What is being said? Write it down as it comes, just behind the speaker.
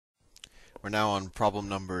We're now on problem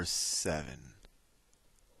number 7.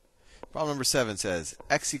 Problem number 7 says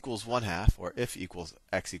x equals 1/2, or if equals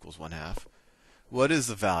x equals 1/2, what is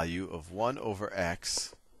the value of 1 over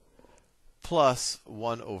x plus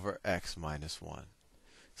 1 over x minus 1?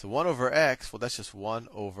 So 1 over x, well, that's just 1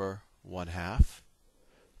 over 1/2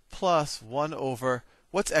 plus 1 over,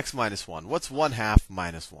 what's x minus 1? What's 1/2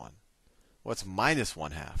 minus 1? What's minus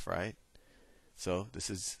 1/2, right? So this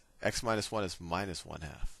is x minus 1 is minus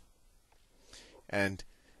 1/2. And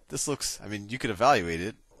this looks, I mean, you could evaluate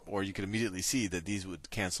it, or you could immediately see that these would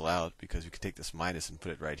cancel out because you could take this minus and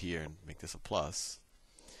put it right here and make this a plus.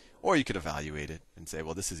 Or you could evaluate it and say,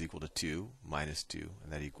 well, this is equal to 2 minus 2,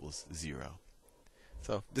 and that equals 0.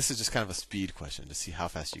 So this is just kind of a speed question to see how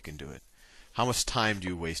fast you can do it. How much time do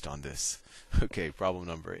you waste on this? Okay, problem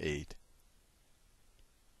number 8.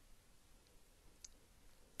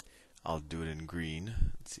 I'll do it in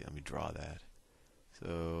green. Let's see, let me draw that.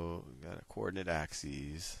 So we've got a coordinate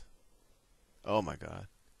axes. Oh my god.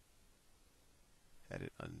 Had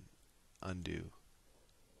it undo.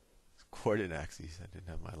 Coordinate axes. I didn't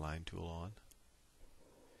have my line tool on.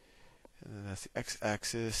 And then that's the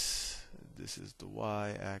x-axis. This is the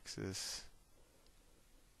y-axis.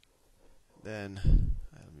 Then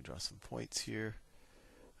let me draw some points here.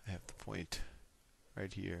 I have the point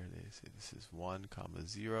right here. They say this is 1,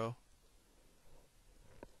 0.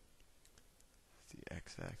 The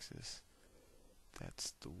x-axis.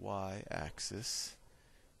 That's the y-axis.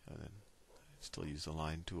 And then I still use the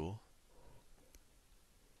line tool.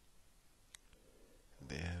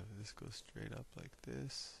 They have this goes straight up like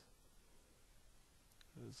this.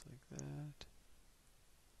 Goes like that.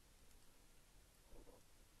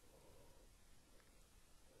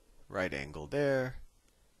 Right angle there.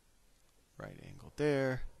 Right angle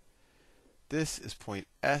there. This is point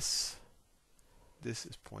S. This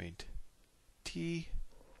is point T.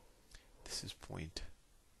 This is point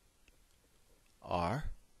R.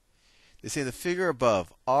 They say the figure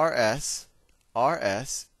above, RS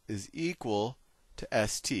is equal to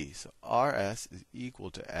ST. So RS is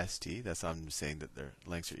equal to ST. That's how I'm saying that their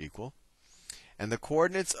lengths are equal. And the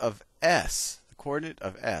coordinates of S, the coordinate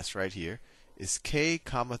of S right here, is k,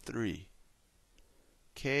 3.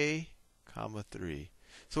 K, 3.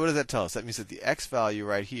 So what does that tell us? That means that the x value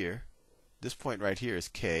right here, this point right here is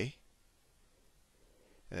k.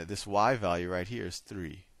 And this y value right here is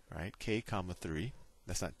 3, right? K, 3.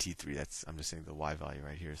 That's not T3. That's, I'm just saying the y value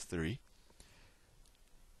right here is 3.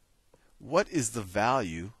 What is the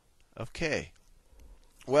value of k?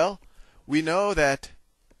 Well, we know that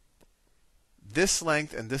this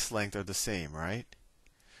length and this length are the same, right?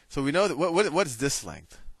 So we know that what is this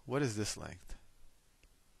length? What is this length?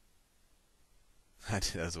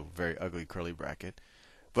 That's a very ugly curly bracket.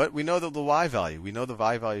 But we know that the y value, we know the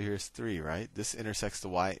y value here is 3, right? This intersects the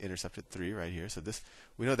y-intercept at 3 right here. So this,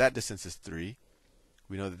 we know that distance is 3.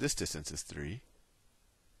 We know that this distance is 3.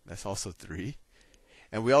 That's also 3.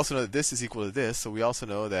 And we also know that this is equal to this, so we also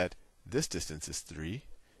know that this distance is 3.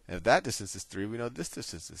 And if that distance is 3, we know this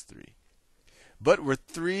distance is 3. But we're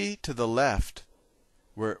 3 to the left.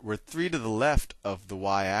 We're 3 to the left of the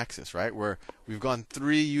y-axis, right? We've gone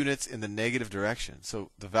 3 units in the negative direction.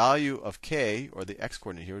 So the value of k, or the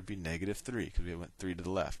x-coordinate here, would be -3, because we went 3 to the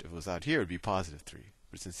left. If it was out here, it would be +3.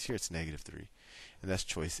 But since here it's -3. And that's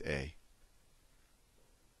choice A.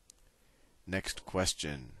 Next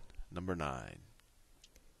question, number 9.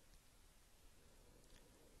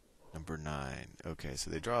 Number 9. Okay, so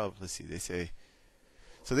they draw, let's see, they say,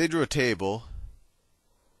 so they drew a table.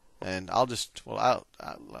 And I'll just, well,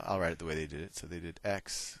 I'll write it the way they did it. So they did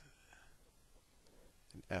x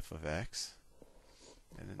and f of x.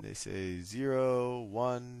 And then they say 0,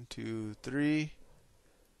 1, 2, 3,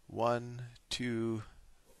 1, 2,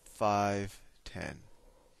 5, 10.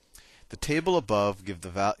 The table above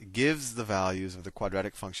gives the values of the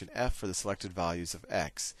quadratic function f for the selected values of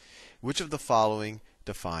x. Which of the following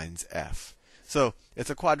defines f? So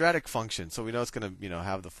it's a quadratic function, so we know it's going to,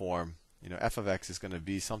 have the form, f of x is going to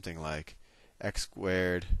be something like x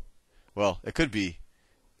squared. Well, it could be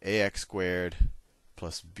ax squared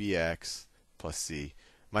plus bx plus c.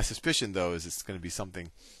 My suspicion, though, is it's going to be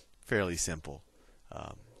something fairly simple.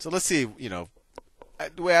 So let's see, the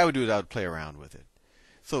way I would do it, I would play around with it.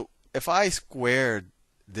 So if I squared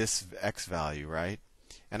this x value, right,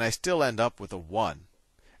 and I still end up with a 1,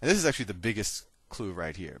 and this is actually the biggest clue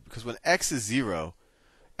right here, because when x is 0,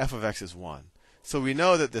 f of x is 1. So we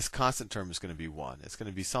know that this constant term is going to be 1. It's going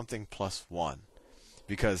to be something plus 1.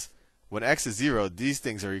 Because when x is 0, these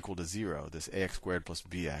things are equal to 0, this ax squared plus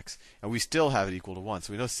bx. And we still have it equal to 1.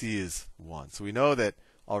 So we know c is 1. So we know that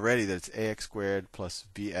already that it's ax squared plus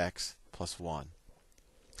bx plus 1.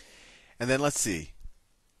 And then let's see.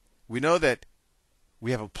 We know that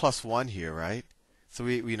we have a plus 1 here, right? So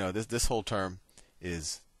we know this whole term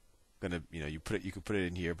is going to, you could put it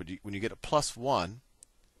in here, but when you get a plus 1,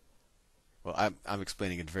 well, I'm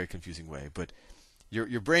explaining it in a very confusing way, but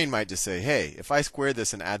your brain might just say, hey, if I square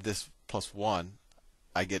this and add this plus 1,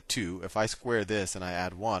 I get 2. If I square this and I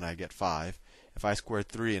add 1, I get 5. If I square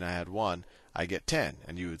 3 and I add 1, I get 10.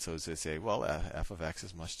 And you would so say, well, f of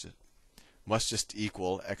x must just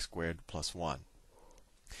equal x squared plus 1.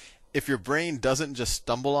 If your brain doesn't just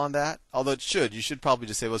stumble on that, although it should, you should probably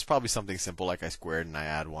just say, well, it's probably something simple like I squared and I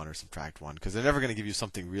add 1 or subtract 1, because they're never going to give you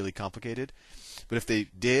something really complicated. But if they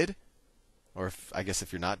did, or I guess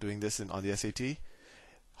if you're not doing this on the SAT,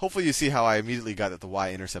 hopefully you see how I immediately got that the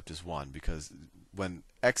y-intercept is 1, because when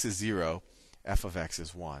x is 0, f of x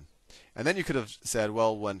is 1. And then you could have said,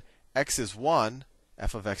 well, when x is 1,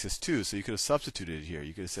 f of x is 2. So you could have substituted it here.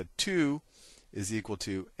 You could have said 2 is equal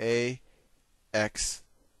to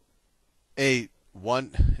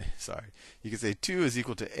sorry. You could say 2 is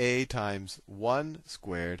equal to a times 1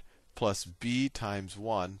 squared plus b times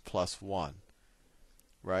 1 plus 1.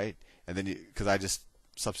 Right? And then, because I just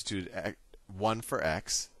substituted 1 for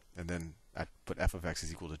x, and then I put f of x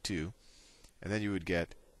is equal to 2. And then you would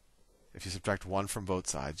get, if you subtract 1 from both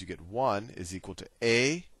sides, you get 1 is equal to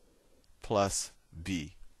a plus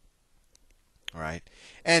b. All right?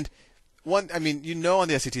 And on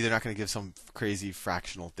the SAT they're not going to give some crazy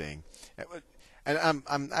fractional thing. And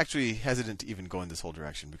I'm actually hesitant to even go in this whole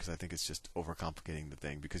direction because I think it's just overcomplicating the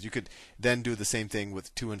thing. Because you could then do the same thing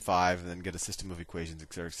with 2 and 5 and then get a system of equations,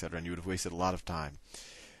 etc., and you would have wasted a lot of time.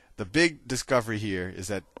 The big discovery here is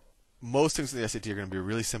that most things in the SAT are going to be a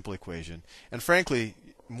really simple equation. And frankly,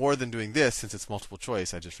 more than doing this, since it's multiple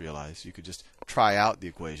choice, I just realized you could just try out the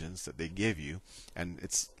equations that they give you, and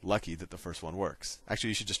it's lucky that the first one works. Actually,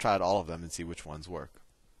 you should just try out all of them and see which ones work.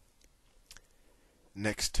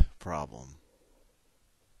 Next problem.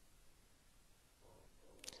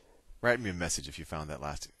 Write me a message if you found that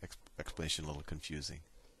last explanation a little confusing.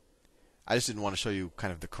 I just didn't want to show you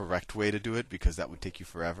kind of the correct way to do it because that would take you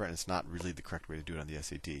forever, and it's not really the correct way to do it on the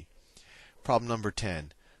SAT. Problem number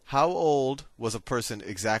 10. How old was a person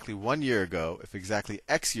exactly 1 year ago if exactly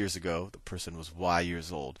x years ago the person was y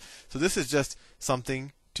years old? So this is just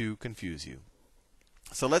something to confuse you.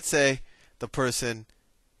 So let's say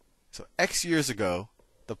x years ago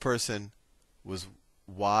the person was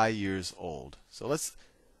y years old. So let's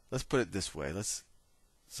put it this way. Let's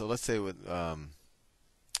say let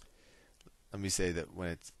me say that when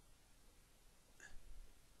it's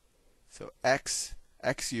x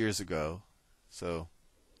years ago. So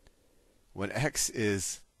when x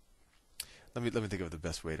is, let me think of the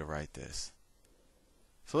best way to write this.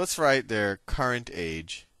 So let's write their current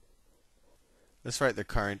age. Let's write their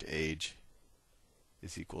current age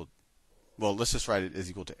is equal. Well, let's just write it as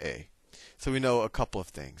equal to a. So we know a couple of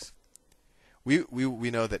things. We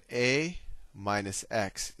know that a minus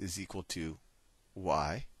x is equal to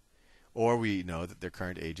y, or we know that their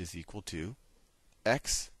current age is equal to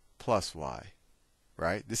x plus y.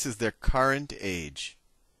 Right? This is their current age.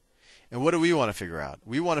 And what do we want to figure out?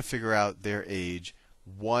 We want to figure out their age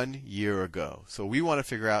 1 year ago. So we want to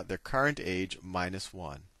figure out their current age minus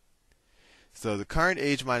 1. So the current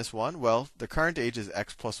age minus 1, well, the current age is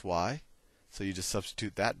x plus y. So you just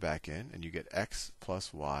substitute that back in, and you get x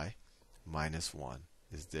plus y minus 1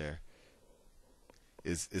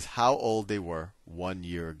 is how old they were 1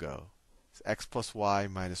 year ago. So x plus y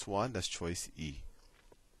minus 1, that's choice E.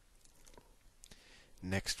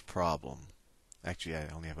 Next problem. Actually, I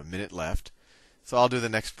only have a minute left, so I'll do the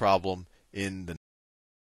next problem in the